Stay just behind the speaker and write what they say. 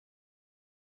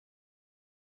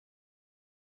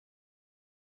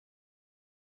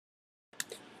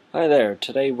Hi there,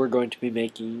 today we're going to be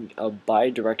making a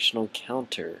bi-directional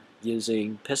counter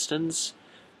using pistons.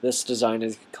 This design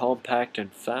is compact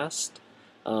and fast.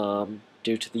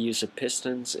 Due to the use of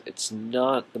pistons, it's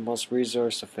not the most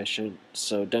resource efficient,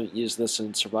 so don't use this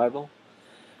in survival.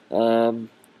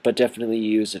 But definitely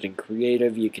use it in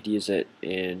creative. You could use it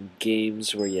in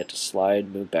games where you have to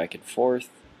slide, move back and forth,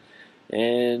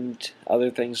 and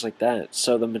other things like that.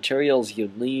 So the materials you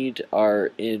need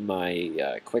are in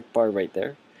my quick bar right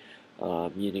there.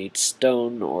 You need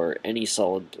stone or any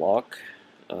solid block,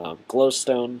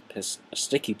 glowstone,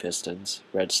 sticky pistons,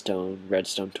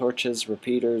 redstone torches,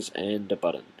 repeaters, and a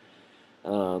button.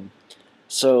 Um,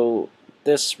 so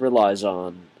this relies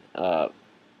on,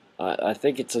 I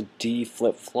think it's a D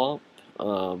flip-flop,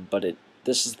 but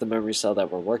this is the memory cell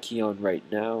that we're working on right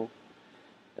now.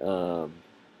 Um,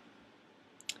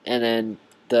 and then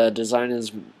the design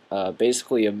is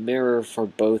basically a mirror for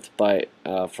both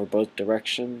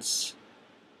directions.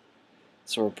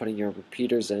 So we're putting our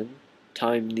repeaters in.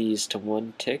 Time these to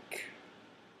 1 tick.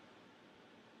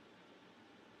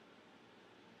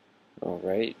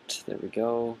 Alright, there we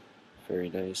go. Very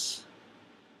nice.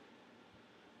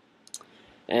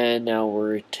 And now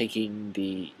we're taking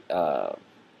the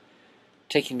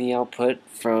output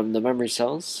from the memory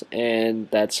cells, and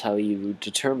that's how you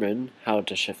determine how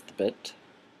to shift the bit.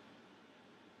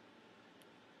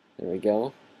 There we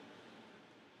go.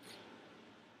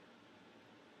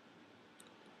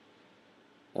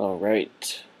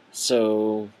 Alright,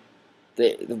 so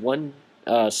the one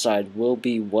side will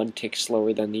be 1 tick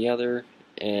slower than the other,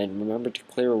 and remember to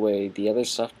clear away the other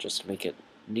stuff just to make it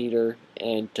neater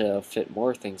and to fit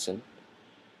more things in.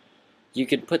 You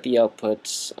can put the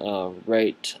outputs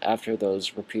right after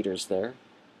those repeaters there,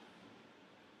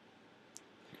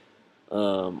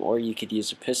 or you could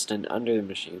use a piston under the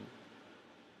machine.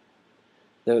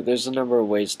 There's a number of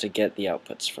ways to get the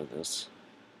outputs from this.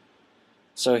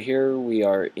 So here we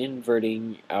are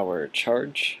inverting our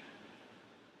charge.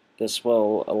 This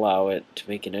will allow it to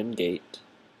make an end gate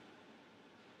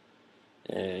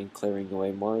and clearing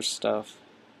away more stuff.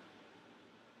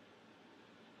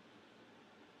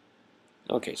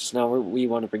 Okay, so now we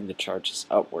want to bring the charges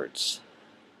outwards.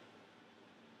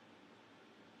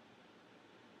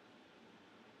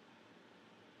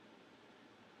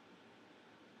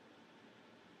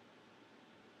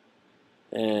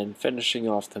 And finishing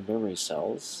off the memory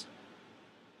cells.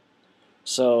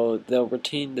 So they'll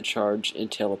retain the charge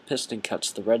until a piston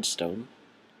cuts the redstone.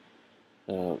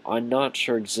 I'm not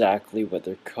sure exactly what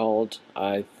they're called.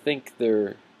 I think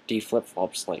they're D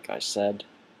flip-flops, like I said.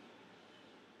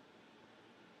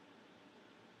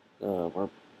 We're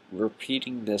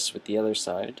repeating this with the other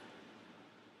side.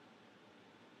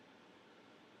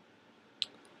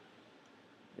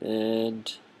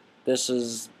 And this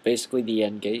is basically the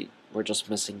end gate. We're just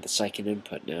missing the second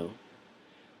input now.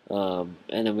 And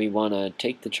then we want to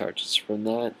take the charges from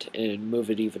that and move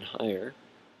it even higher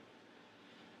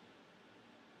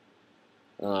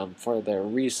for their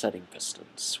resetting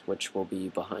pistons, which will be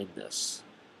behind this.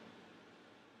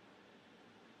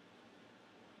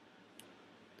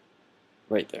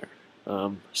 Right there.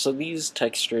 So these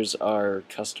textures are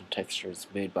custom textures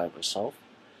made by myself.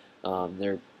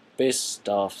 They're based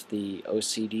off the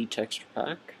OCD texture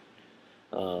pack.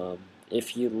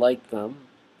 If you like them,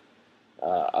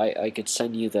 I could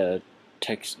send you the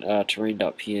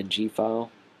terrain.png file.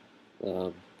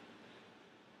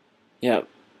 Yeah,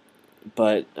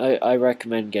 but I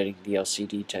recommend getting the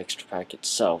LCD texture pack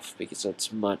itself because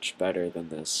it's much better than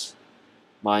this.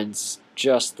 Mine's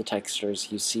just the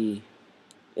textures you see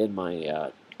in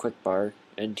my quick bar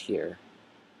and here.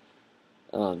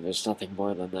 There's nothing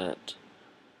more than that.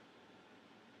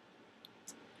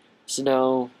 So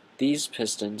now these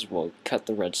pistons will cut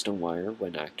the redstone wire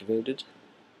when activated,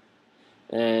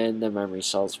 and the memory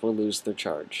cells will lose their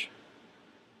charge.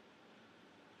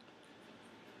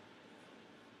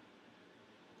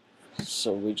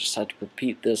 So we just have to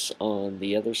repeat this on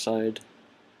the other side.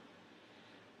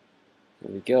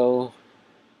 There we go.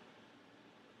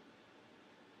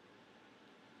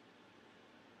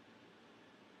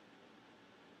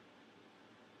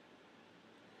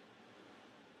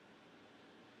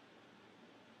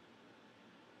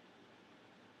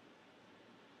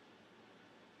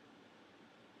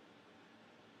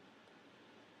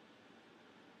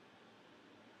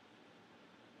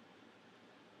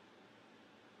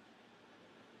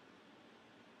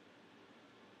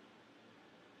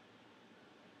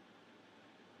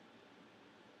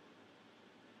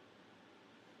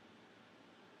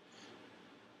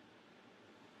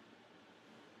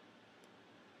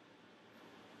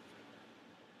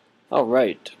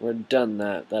 Alright, we're done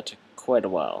that. That took quite a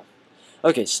while.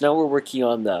 Okay, so now we're working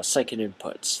on the second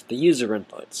inputs, the user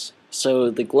inputs. So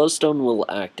the glowstone will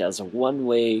act as a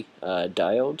one-way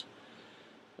diode.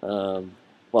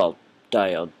 Well,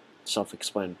 diode,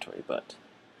 self-explanatory, but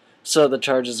so the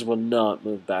charges will not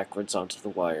move backwards onto the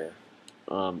wire.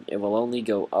 It will only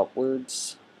go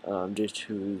upwards due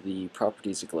to the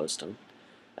properties of glowstone,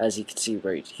 as you can see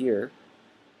right here.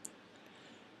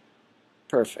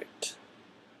 Perfect.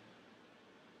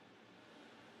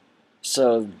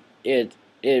 So it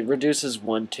reduces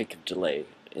 1 tick of delay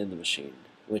in the machine,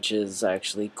 which is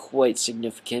actually quite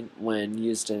significant when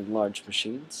used in large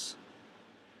machines,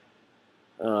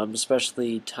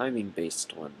 especially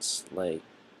timing-based ones like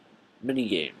mini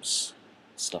games,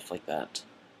 stuff like that.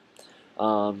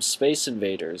 Space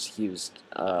Invaders used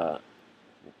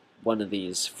one of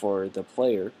these for the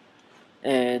player,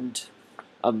 and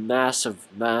a massive,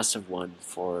 massive one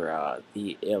for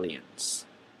the aliens.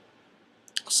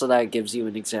 So that gives you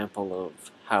an example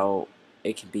of how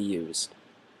it can be used.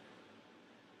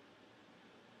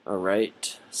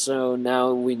 Alright, so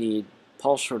now we need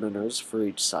pulse shorteners for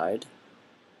each side.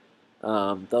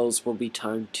 Those will be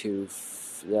timed to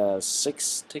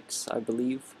 6 ticks, I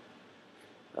believe.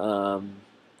 So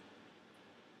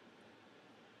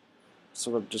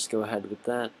we'll just go ahead with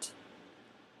that.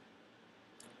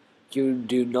 You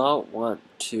do not want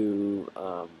to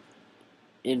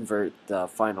invert the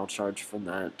final charge from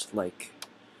that like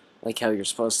how you're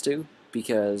supposed to,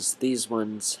 because these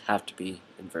ones have to be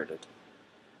inverted.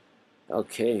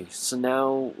 Okay, so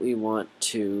now we want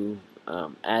to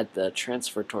add the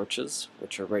transfer torches,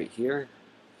 which are right here.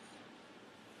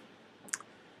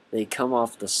 They come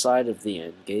off the side of the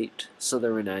AND gate, so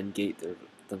they're an AND gate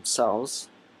themselves,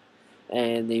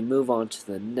 and they move on to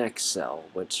the next cell,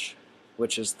 which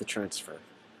is the transfer.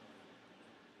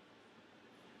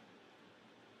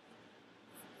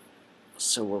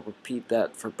 So we'll repeat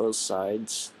that for both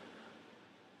sides.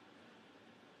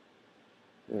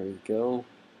 There you go.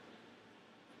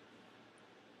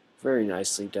 Very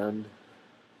nicely done.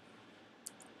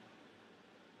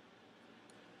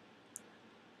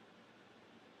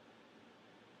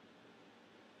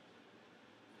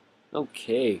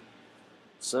 Okay,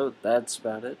 so that's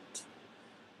about it.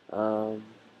 I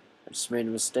just made a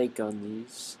mistake on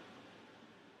these.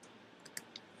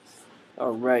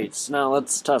 Alright, so now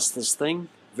let's test this thing.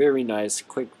 Very nice,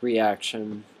 quick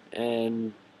reaction,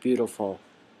 and beautiful,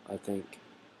 I think.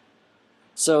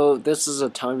 So this is a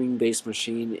timing-based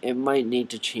machine. It might need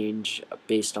to change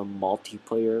based on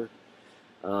multiplayer.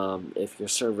 If your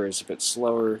server is a bit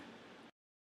slower,